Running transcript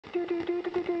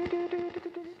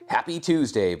Happy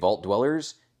Tuesday, Vault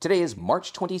Dwellers. Today is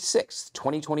March 26th,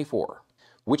 2024,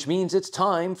 which means it's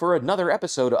time for another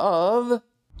episode of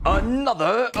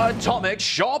Another Atomic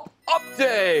Shop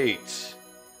Update!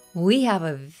 We have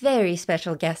a very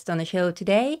special guest on the show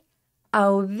today,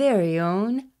 our very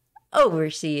own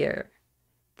Overseer.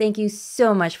 Thank you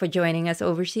so much for joining us,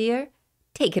 Overseer.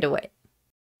 Take it away.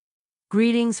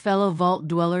 Greetings, fellow Vault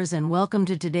Dwellers, and welcome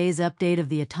to today's update of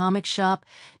the Atomic Shop,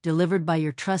 delivered by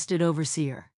your trusted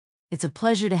Overseer. It's a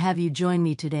pleasure to have you join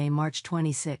me today, March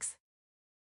 26th.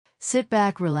 Sit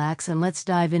back, relax, and let's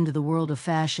dive into the world of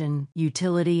fashion,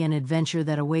 utility, and adventure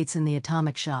that awaits in the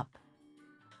Atomic Shop.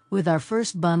 With our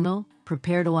first bundle,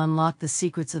 prepare to unlock the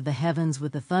secrets of the heavens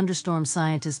with the Thunderstorm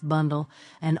Scientist Bundle,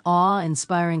 an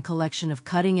awe-inspiring collection of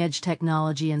cutting-edge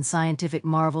technology and scientific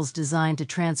marvels designed to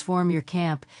transform your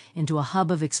camp into a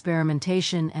hub of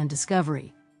experimentation and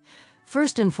discovery.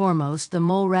 First and foremost, the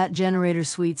Mole Rat Generator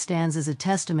Suite stands as a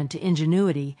testament to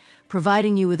ingenuity,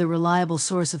 providing you with a reliable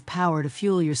source of power to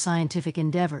fuel your scientific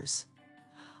endeavors.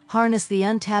 Harness the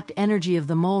untapped energy of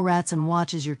the mole rats and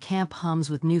watch as your camp hums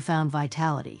with newfound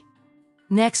vitality.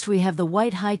 Next, we have the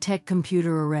White High-Tech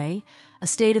Computer Array, a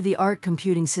state-of-the-art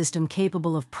computing system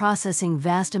capable of processing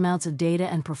vast amounts of data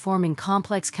and performing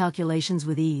complex calculations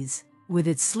with ease. With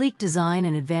its sleek design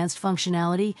and advanced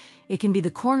functionality, it can be the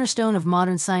cornerstone of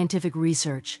modern scientific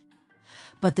research.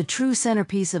 But the true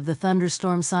centerpiece of the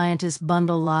Thunderstorm Scientist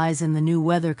Bundle lies in the new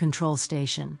Weather Control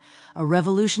Station, a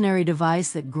revolutionary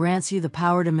device that grants you the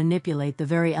power to manipulate the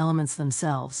very elements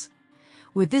themselves.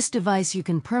 With this device, you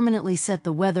can permanently set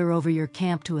the weather over your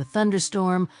camp to a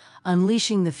thunderstorm,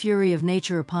 unleashing the fury of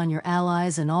nature upon your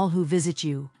allies and all who visit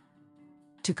you.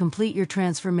 To complete your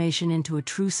transformation into a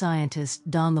true scientist,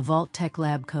 don the Vault Tech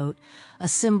Lab coat, a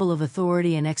symbol of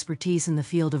authority and expertise in the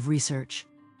field of research.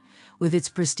 With its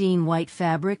pristine white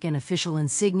fabric and official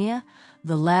insignia,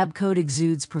 the lab coat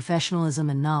exudes professionalism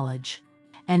and knowledge.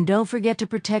 And don't forget to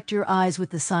protect your eyes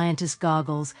with the Scientist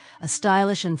Goggles, a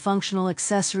stylish and functional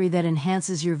accessory that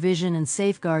enhances your vision and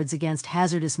safeguards against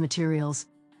hazardous materials.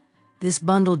 This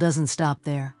bundle doesn't stop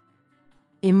there.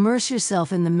 Immerse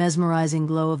yourself in the mesmerizing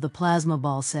glow of the plasma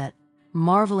ball set,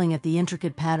 marveling at the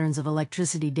intricate patterns of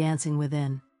electricity dancing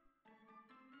within.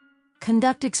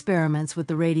 Conduct experiments with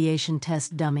the radiation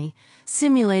test dummy,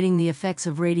 simulating the effects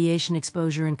of radiation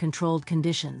exposure in controlled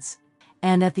conditions.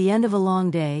 And at the end of a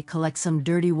long day, collect some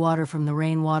dirty water from the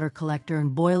rainwater collector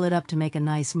and boil it up to make a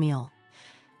nice meal.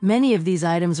 Many of these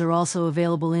items are also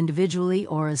available individually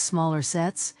or as smaller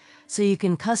sets, so you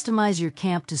can customize your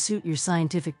camp to suit your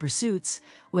scientific pursuits,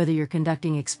 whether you're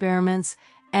conducting experiments,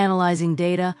 analyzing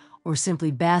data, or simply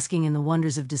basking in the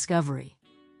wonders of discovery.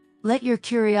 Let your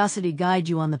curiosity guide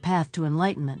you on the path to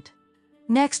enlightenment.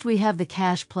 Next, we have the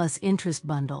Cash Plus Interest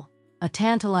Bundle, a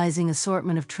tantalizing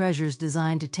assortment of treasures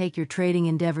designed to take your trading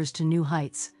endeavors to new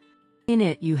heights. In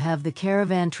it, you have the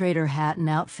Caravan Trader hat and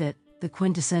outfit, the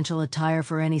quintessential attire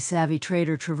for any savvy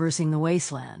trader traversing the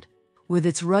wasteland. With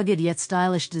its rugged yet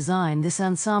stylish design, this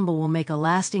ensemble will make a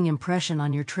lasting impression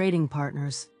on your trading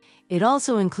partners. It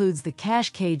also includes the Cash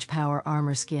Cage Power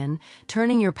Armor skin,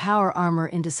 turning your power armor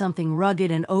into something rugged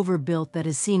and overbuilt that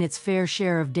has seen its fair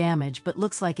share of damage but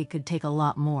looks like it could take a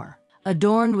lot more.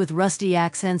 Adorned with rusty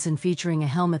accents and featuring a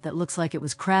helmet that looks like it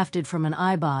was crafted from an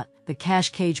iBot, the Cash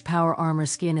Cage Power Armor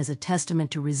skin is a testament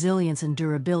to resilience and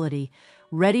durability,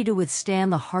 ready to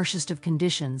withstand the harshest of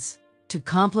conditions. To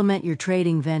complement your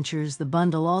trading ventures, the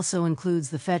bundle also includes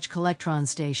the Fetch Collectron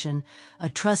Station, a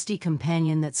trusty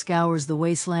companion that scours the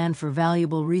wasteland for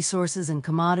valuable resources and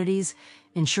commodities,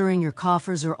 ensuring your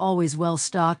coffers are always well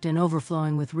stocked and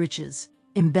overflowing with riches.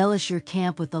 Embellish your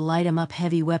camp with the Light 'em Up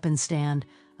Heavy Weapon Stand,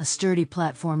 a sturdy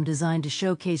platform designed to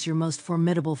showcase your most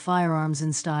formidable firearms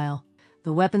in style.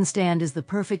 The weapon stand is the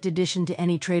perfect addition to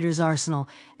any trader's arsenal,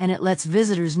 and it lets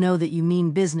visitors know that you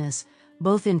mean business,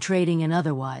 both in trading and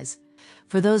otherwise.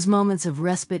 For those moments of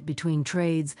respite between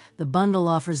trades, the bundle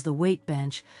offers the Weight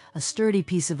Bench, a sturdy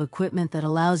piece of equipment that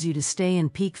allows you to stay in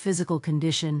peak physical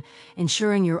condition,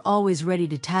 ensuring you're always ready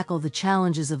to tackle the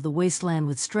challenges of the wasteland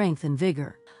with strength and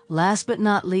vigor. Last but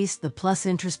not least, the Plus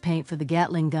Interest paint for the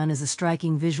Gatling gun is a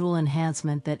striking visual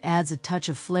enhancement that adds a touch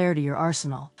of flair to your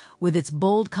arsenal. With its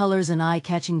bold colors and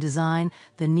eye-catching design,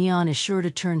 the neon is sure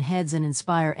to turn heads and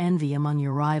inspire envy among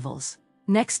your rivals.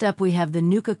 Next up, we have the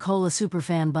Nuka-Cola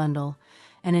Superfan Bundle,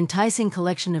 an enticing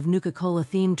collection of Nuka-Cola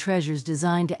themed treasures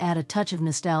designed to add a touch of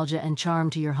nostalgia and charm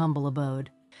to your humble abode.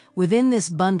 Within this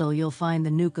bundle, you'll find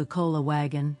the Nuka-Cola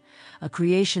Wagon, a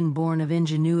creation born of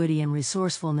ingenuity and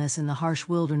resourcefulness in the harsh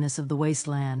wilderness of the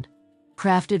wasteland.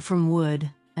 Crafted from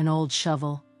wood, an old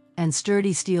shovel, and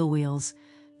sturdy steel wheels,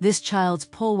 This child's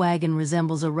pull wagon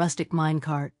resembles a rustic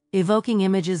minecart, evoking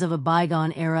images of a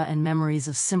bygone era and memories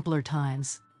of simpler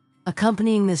times.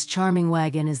 Accompanying this charming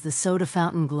wagon is the soda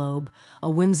fountain globe,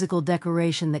 a whimsical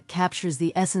decoration that captures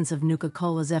the essence of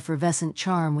Nuka-Cola's effervescent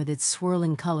charm with its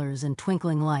swirling colors and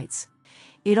twinkling lights.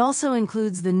 It also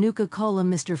includes the Nuka-Cola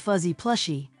Mr. Fuzzy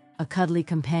plushie, a cuddly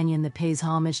companion that pays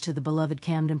homage to the beloved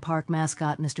Camden Park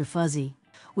mascot Mr. Fuzzy.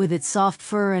 With its soft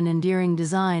fur and endearing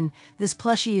design, this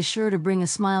plushie is sure to bring a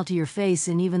smile to your face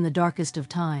in even the darkest of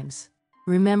times.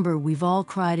 Remember, we've all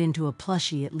cried into a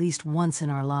plushie at least once in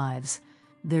our lives.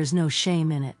 There's no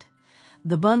shame in it.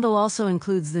 The bundle also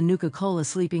includes the Nuka-Cola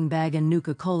sleeping bag and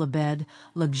Nuka-Cola bed,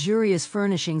 luxurious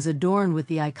furnishings adorned with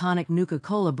the iconic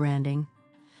Nuka-Cola branding.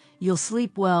 You'll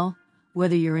sleep well,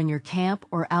 whether you're in your camp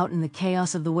or out in the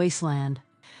chaos of the wasteland.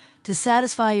 To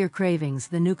satisfy your cravings,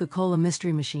 the Nuka-Cola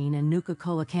Mystery Machine and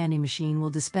Nuka-Cola Candy Machine will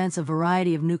dispense a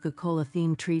variety of Nuka-Cola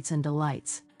themed treats and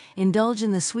delights. Indulge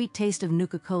in the sweet taste of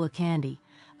Nuka-Cola candy,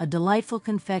 a delightful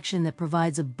confection that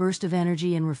provides a burst of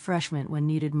energy and refreshment when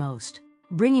needed most.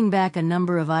 Bringing back a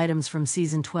number of items from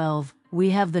Season 12, we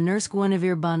have the Nurse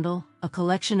Guinevere bundle, a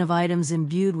collection of items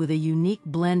imbued with a unique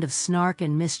blend of snark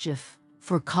and mischief.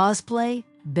 For cosplay,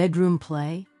 bedroom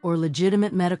play, or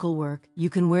legitimate medical work, you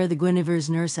can wear the Guinevere's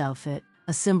nurse outfit,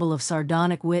 a symbol of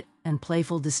sardonic wit and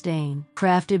playful disdain,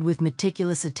 crafted with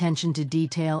meticulous attention to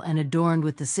detail and adorned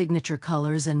with the signature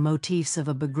colors and motifs of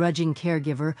a begrudging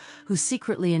caregiver who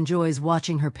secretly enjoys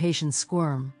watching her patients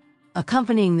squirm.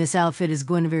 Accompanying this outfit is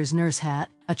Guinevere's nurse hat,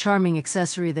 a charming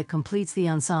accessory that completes the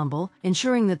ensemble,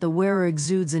 ensuring that the wearer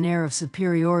exudes an air of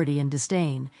superiority and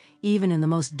disdain, even in the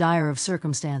most dire of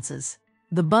circumstances.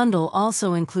 The bundle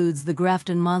also includes the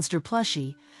Grafton Monster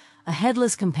plushie, a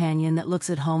headless companion that looks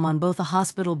at home on both a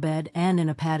hospital bed and in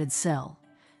a padded cell.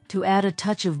 To add a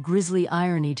touch of grisly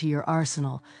irony to your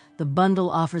arsenal, the bundle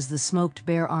offers the smoked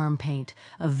bear arm paint,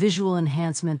 a visual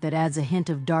enhancement that adds a hint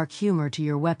of dark humor to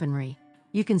your weaponry.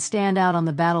 You can stand out on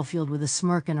the battlefield with a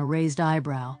smirk and a raised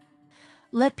eyebrow.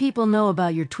 Let people know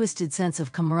about your twisted sense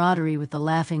of camaraderie with the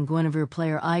laughing Guinevere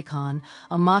player icon,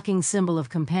 a mocking symbol of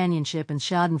companionship and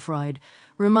schadenfreude,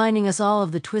 reminding us all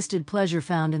of the twisted pleasure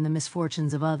found in the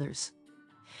misfortunes of others.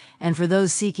 And for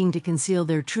those seeking to conceal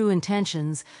their true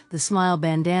intentions, the Smile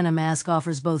Bandana mask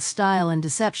offers both style and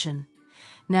deception.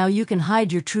 Now you can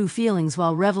hide your true feelings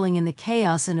while reveling in the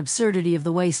chaos and absurdity of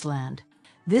the wasteland.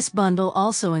 This bundle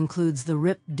also includes the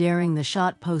Rip Daring the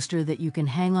Shot poster that you can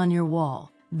hang on your wall.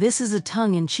 This is a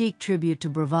tongue-in-cheek tribute to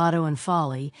bravado and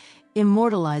folly,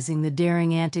 immortalizing the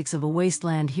daring antics of a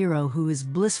wasteland hero who is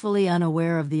blissfully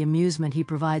unaware of the amusement he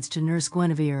provides to Nurse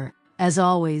Guinevere. As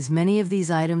always, many of these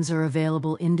items are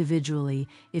available individually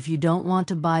if you don't want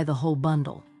to buy the whole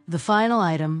bundle. The final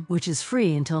item, which is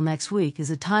free until next week, is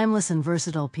a timeless and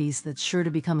versatile piece that's sure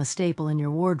to become a staple in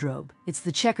your wardrobe. It's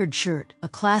the checkered shirt, a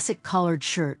classic collared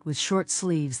shirt with short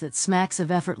sleeves that smacks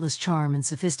of effortless charm and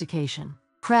sophistication.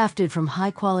 Crafted from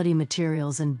high-quality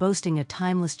materials and boasting a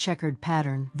timeless checkered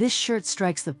pattern, this shirt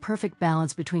strikes the perfect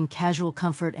balance between casual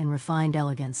comfort and refined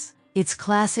elegance. Its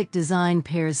classic design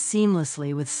pairs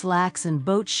seamlessly with slacks and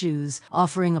boat shoes,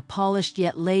 offering a polished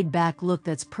yet laid-back look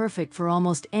that's perfect for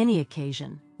almost any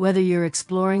occasion. Whether you're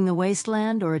exploring the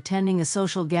wasteland or attending a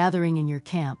social gathering in your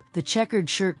camp, the checkered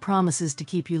shirt promises to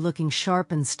keep you looking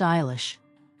sharp and stylish.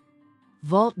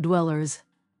 Vault Dwellers,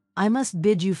 I must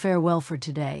bid you farewell for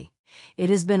today. It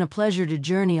has been a pleasure to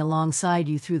journey alongside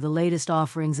you through the latest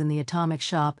offerings in the Atomic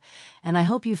Shop, and I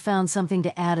hope you found something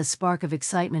to add a spark of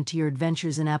excitement to your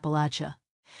adventures in Appalachia.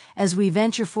 As we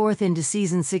venture forth into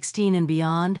Season 16 and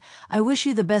beyond, I wish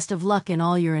you the best of luck in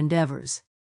all your endeavors.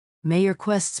 May your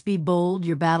quests be bold,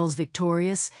 your battles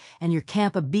victorious, and your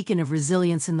camp a beacon of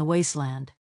resilience in the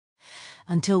wasteland.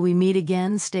 Until we meet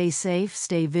again, stay safe,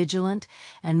 stay vigilant,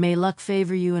 and may luck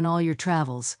favor you in all your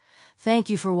travels.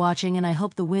 Thank you for watching, and I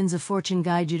hope the winds of fortune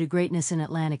guide you to greatness in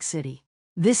Atlantic City.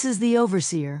 This is the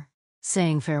Overseer,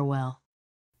 saying farewell.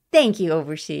 Thank you,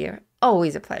 Overseer.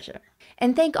 Always a pleasure.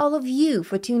 And thank all of you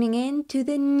for tuning in to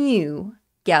the new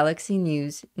Galaxy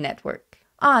News Network.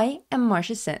 I am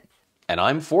Marcia Synth. And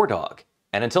I'm 4Dog.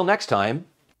 And until next time,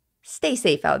 Stay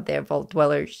safe out there, Vault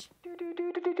Dwellers.